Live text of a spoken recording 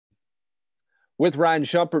With Ryan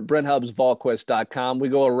Shumpert, Brent Hubbs, VolQuest.com. We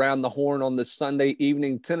go around the horn on this Sunday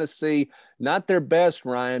evening. Tennessee, not their best,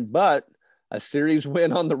 Ryan, but a series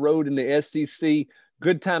win on the road in the SEC.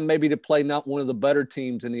 Good time maybe to play not one of the better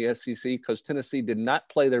teams in the SEC because Tennessee did not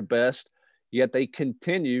play their best, yet they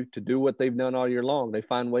continue to do what they've done all year long. They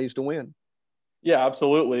find ways to win. Yeah,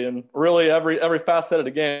 absolutely. And really every facet of the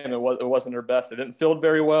game, it wasn't their best. They didn't field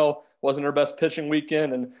very well, wasn't their best pitching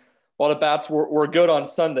weekend. And while the bats were good on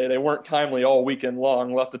Sunday, they weren't timely all weekend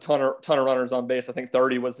long. Left a ton of runners on base. I think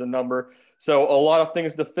 30 was the number. So a lot of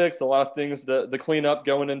things to fix, a lot of things to clean up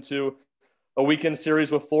going into a weekend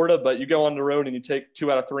series with Florida. But you go on the road and you take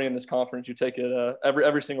 2 out of 3 in this conference. You take it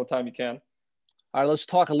every single time you can. All right, let's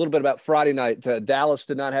talk a little bit about Friday night. Dallas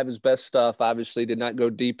did not have his best stuff, obviously did not go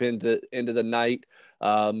deep into the night.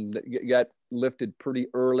 Got lifted pretty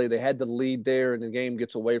early. They had the lead there, and the game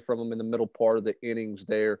gets away from them in the middle part of the innings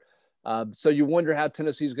there. So you wonder how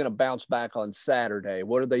Tennessee's going to bounce back on Saturday.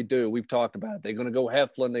 What do? We've talked about it. They're going to go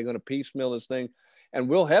Heflin. They're going to piecemeal this thing. And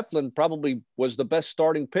Will Heflin probably was the best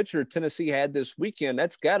starting pitcher Tennessee had this weekend.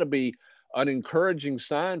 That's got to be an encouraging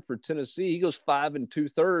sign for Tennessee. He goes 5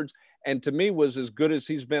 2/3, and to me was as good as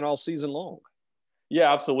he's been all season long.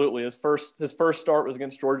 Yeah, absolutely. His first start was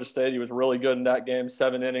against Georgia State. He was really good in that game,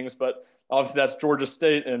 7 innings, but obviously that's Georgia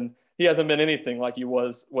State, and he hasn't been anything like he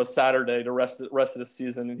was Saturday the rest of the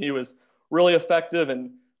season. And he was really effective.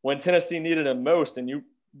 And when Tennessee needed him most, and you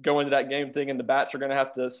go into that game thinking the bats are going to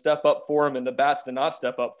have to step up for him, and the bats did not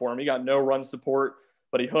step up for him. He got no run support,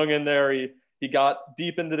 but he hung in there. He got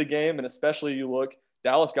deep into the game, and especially you look,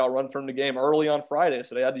 Dallas got run from the game early on Friday,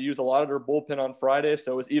 so they had to use a lot of their bullpen on Friday,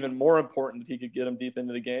 so it was even more important that he could get them deep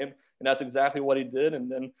into the game, and that's exactly what he did.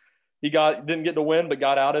 And then he didn't get to win, but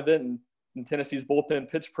got out of it, and Tennessee's bullpen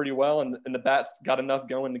pitched pretty well, and the bats got enough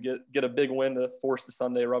going to get a big win to force the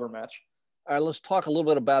Sunday rubber match. All right, let's talk a little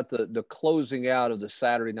bit about the closing out of the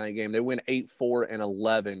Saturday night game. They win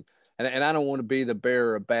 8-4-11, and I don't want to be the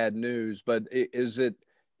bearer of bad news, but is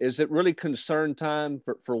it really concern time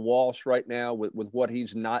for Walsh right now with what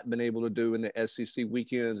he's not been able to do in the SEC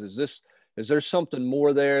weekends? Is there something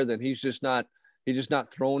more there than he's just not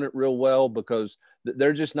throwing it real well, because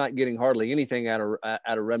they're just not getting hardly anything out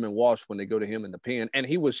of Redmond Walsh when they go to him in the pen. And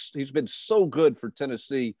he's been so good for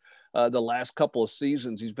Tennessee the last couple of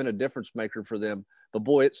seasons. He's been a difference maker for them. But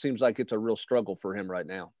boy, it seems like it's a real struggle for him right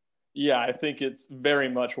now. Yeah, I think it's very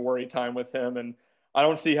much worry time with him, and I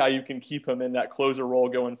don't see how you can keep him in that closer role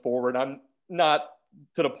going forward. I'm not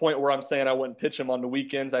to the point where I'm saying I wouldn't pitch him on the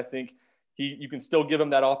weekends. I think you can still give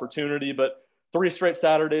him that opportunity, but 3 straight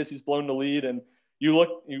Saturdays he's blown the lead. And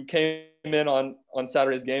you came in on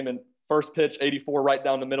Saturday's game, and first pitch 84 right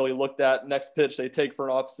down the middle he looked at. Next pitch they take for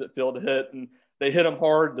an opposite field hit, and they hit him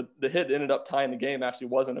hard. The hit ended up tying the game. Actually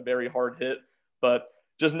wasn't a very hard hit, but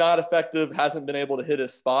just not effective. Hasn't been able to hit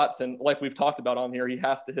his spots, and like we've talked about on here, he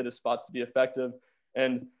has to hit his spots to be effective.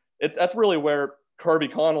 And that's really where Kirby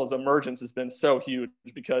Connell's emergence has been so huge,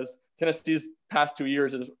 because Tennessee's past 2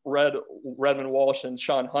 years is Redmond Walsh and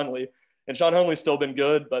Sean Hunley. And Sean Hunley's still been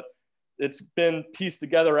good, but it's been pieced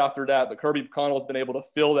together after that. But Kirby Connell's been able to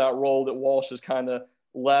fill that role that Walsh has kind of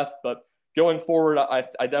left. But going forward,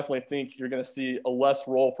 I definitely think you're going to see a less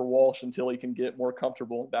role for Walsh until he can get more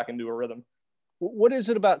comfortable back into a rhythm. What is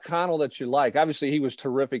it about Connell that you like? Obviously, he was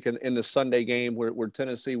terrific in the Sunday game where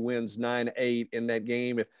Tennessee wins 9-8 in that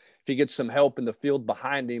game. If he gets some help in the field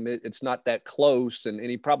behind him, it's not that close, and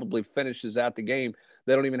he probably finishes out the game.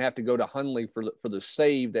 They don't even have to go to Hunley for the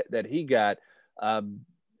save that he got.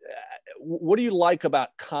 What do you like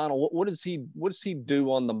about Connell? What does he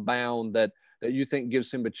do on the mound that you think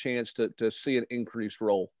gives him a chance to see an increased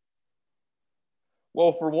role?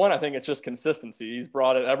 Well, for one, I think it's just consistency. He's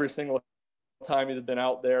brought it every single time he's been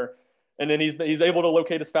out there, and then he's able to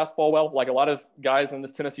locate his fastball well. Like a lot of guys in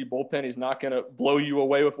this Tennessee bullpen, he's not going to blow you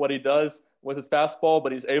away with what he does with his fastball,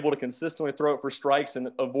 but he's able to consistently throw it for strikes and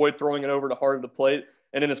avoid throwing it over the heart of the plate.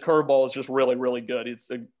 And then his curveball is just really, really good.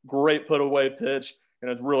 It's a great put away pitch,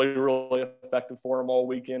 and it's really, really effective for him all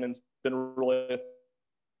weekend, and it's been really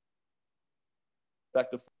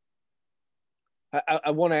effective.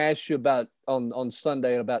 I want to ask you about on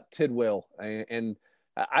Sunday about Tidwell, and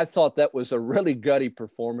I thought that was a really gutty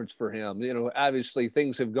performance for him. You know, obviously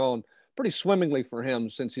things have gone pretty swimmingly for him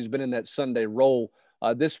since he's been in that Sunday role.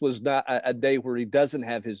 This was not a day where he doesn't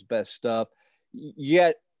have his best stuff.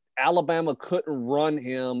 Yet Alabama couldn't run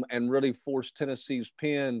him and really force Tennessee's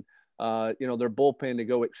pen, their bullpen to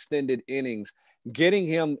go extended innings. Getting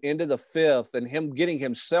him into the fifth and him getting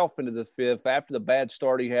himself into the fifth after the bad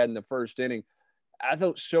start he had in the first inning, I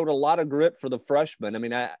thought showed a lot of grit for the freshman. I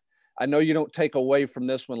mean, I I know you don't take away from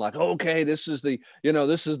this one like, okay, this is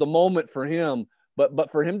the moment for him.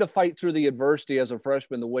 But for him to fight through the adversity as a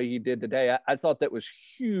freshman the way he did today, I thought that was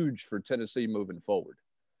huge for Tennessee moving forward.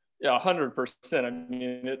 Yeah, 100%. I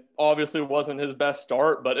mean, it obviously wasn't his best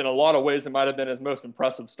start, but in a lot of ways, it might have been his most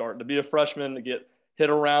impressive start. To be a freshman, to get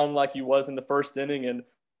hit around like he was in the first inning, and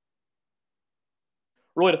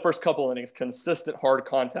really the first couple innings, consistent hard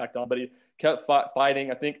contact on, but he kept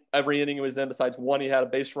fighting. I think every inning he was in, besides one, he had a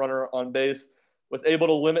base runner on base, was able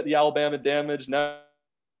to limit the Alabama damage,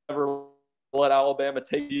 never let Alabama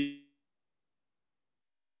take you.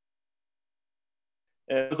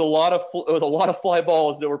 And it was a lot of fly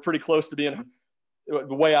balls that were pretty close to being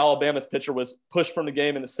the way Alabama's pitcher was pushed from the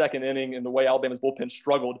game in the second inning, and the way Alabama's bullpen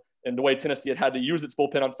struggled, and the way Tennessee had to use its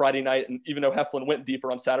bullpen on Friday night. And even though Heflin went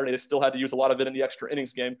deeper on Saturday, they still had to use a lot of it in the extra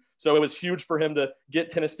innings game. So it was huge for him to get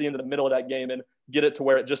Tennessee into the middle of that game and get it to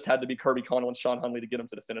where it just had to be Kirby Connell and Sean Hunley to get them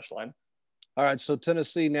to the finish line. All right, so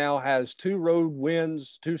Tennessee now has 2 road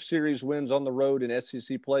wins, 2 series wins on the road in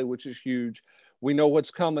SEC play, which is huge. We know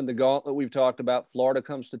what's coming, the gauntlet we've talked about. Florida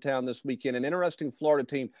comes to town this weekend. An interesting Florida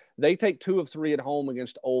team. They take 2 of 3 at home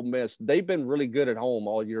against Ole Miss. They've been really good at home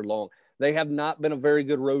all year long. They have not been a very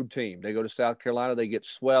good road team. They go to South Carolina, they get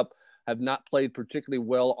swept, have not played particularly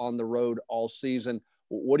well on the road all season.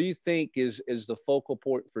 What do you think is the focal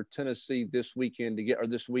point for Tennessee this weekend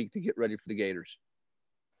this week to get ready for the Gators?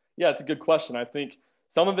 Yeah, it's a good question. I think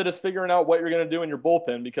some of it is figuring out what you're going to do in your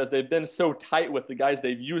bullpen, because they've been so tight with the guys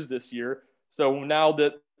they've used this year. So now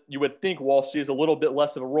that you would think Walsh sees a little bit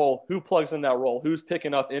less of a role, who plugs in that role? Who's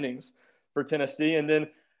picking up innings for Tennessee? And then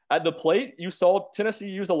at the plate, you saw Tennessee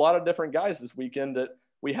use a lot of different guys this weekend that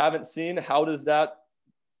we haven't seen. How does that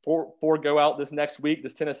go out this next week?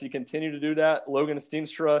 Does Tennessee continue to do that? Logan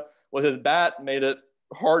Steenstra with his bat made it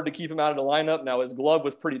hard to keep him out of the lineup. Now his glove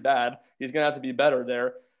was pretty bad. He's going to have to be better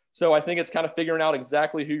there. So I think it's kind of figuring out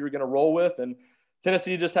exactly who you're going to roll with. And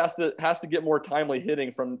Tennessee just has to get more timely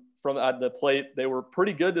hitting from at the plate. They were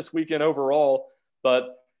pretty good this weekend overall,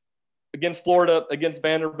 but against Florida, against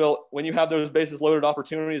Vanderbilt, when you have those bases loaded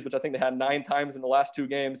opportunities, which I think they had 9 times in the last 2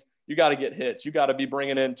 games, you got to get hits. You got to be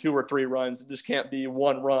bringing in 2 or 3 runs. It just can't be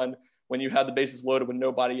 1 run when you have the bases loaded with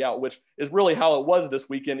nobody out, which is really how it was this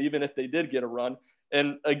weekend, even if they did get a run.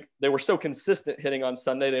 And they were so consistent hitting on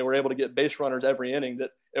Sunday. They were able to get base runners every inning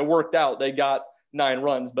that it worked out. They got 9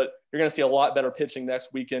 runs, but you're going to see a lot better pitching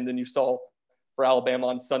next weekend than you saw for Alabama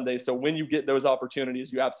on Sunday. So when you get those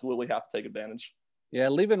opportunities, you absolutely have to take advantage. Yeah,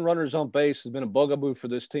 leaving runners on base has been a bugaboo for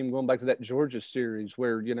this team going back to that Georgia series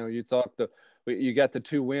where, you thought you got the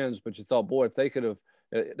 2 wins, but you thought, boy, if they could have,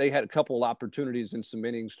 they had a couple of opportunities in some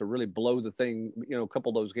innings to really blow the thing, a couple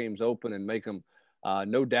of those games open and make them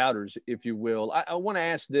no doubters, if you will. I want to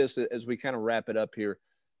ask this as we kind of wrap it up here.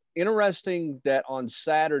 Interesting that on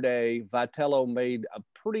Saturday, Vitello made a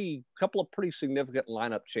couple of pretty significant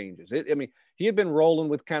lineup changes. He had been rolling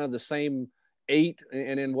with kind of the same 8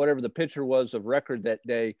 and then whatever the pitcher was of record that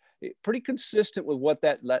day, pretty consistent with what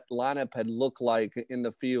that lineup had looked like in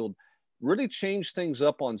the field. Really changed things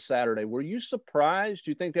up on Saturday. Were you surprised?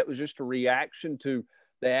 Do you think that was just a reaction to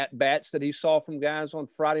the at-bats that he saw from guys on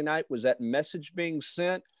Friday night? Was that message being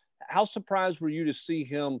sent? How surprised were you to see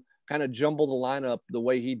him kind of jumble the lineup the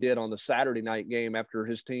way he did on the Saturday night game after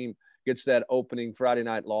his team gets that opening Friday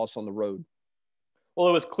night loss on the road? Well,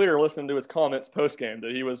 it was clear listening to his comments post-game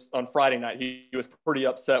that he was on Friday night. He was pretty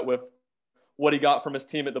upset with what he got from his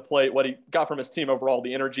team at the plate, what he got from his team overall,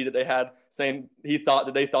 the energy that they had, saying they thought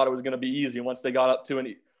it was going to be easy once they got up to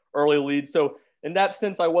an early lead. So in that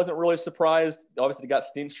sense, I wasn't really surprised. Obviously, they got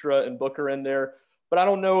Steenstra and Booker in there. But I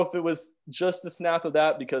don't know if it was just the snap of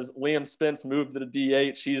that because Liam Spence moved to the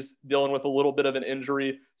DH. He's dealing with a little bit of an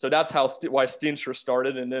injury. So that's why Steenstra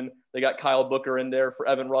started. And then they got Kyle Booker in there for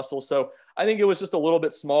Evan Russell. So I think it was just a little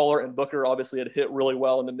bit smaller. And Booker obviously had hit really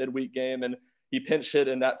well in the midweek game. And he pinch hit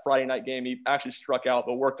in that Friday night game. He actually struck out,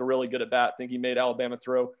 but worked a really good at bat. I think he made Alabama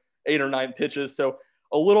throw 8 or 9 pitches. So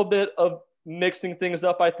a little bit of mixing things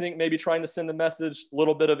up, I think, maybe trying to send a message, a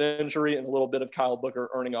little bit of injury and a little bit of Kyle Booker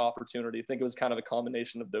earning an opportunity. I think it was kind of a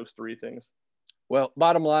combination of those 3 things. Well,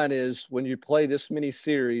 bottom line is when you play this many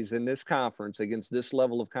series in this conference against this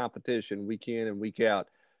level of competition week in and week out,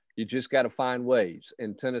 you just got to find ways.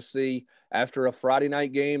 In Tennessee, after a Friday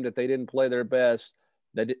night game that they didn't play their best,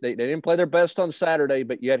 they didn't play their best on Saturday,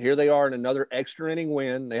 but yet here they are in another extra inning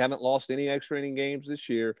win. They haven't lost any extra inning games this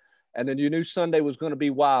year. And then you knew Sunday was going to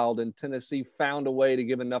be wild, and Tennessee found a way to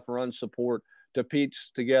give enough run support to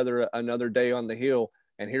piece together another day on the hill.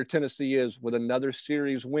 And here Tennessee is with another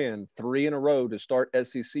series win, 3 in a row to start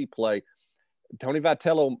SEC play. Tony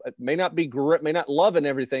Vitello may not be great, may not loving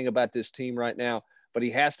everything about this team right now, but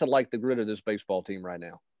he has to like the grit of this baseball team right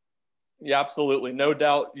now. Yeah, absolutely. No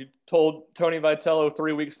doubt. You told Tony Vitello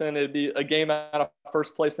 3 weeks in it'd be a game out of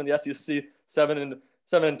first place in the SEC,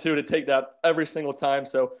 7-2 to take that every single time.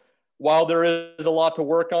 So while there is a lot to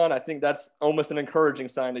work on, I think that's almost an encouraging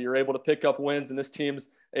sign that you're able to pick up wins and this team's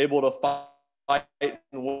able to fight and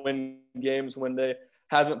win games when they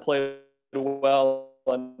haven't played well.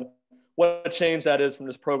 And what a change that is from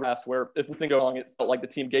this program where if we think wrong, it felt like the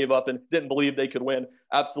team gave up and didn't believe they could win.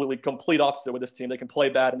 Absolutely complete opposite with this team. They can play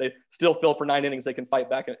bad and they still feel for 9 innings they can fight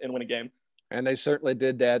back and win a game. And they certainly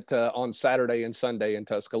did that on Saturday and Sunday in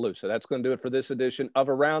Tuscaloosa. That's going to do it for this edition of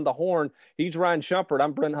Around the Horn. He's Ryan Shumpert.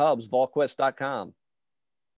 I'm Brent Hubbs, VolQuest.com.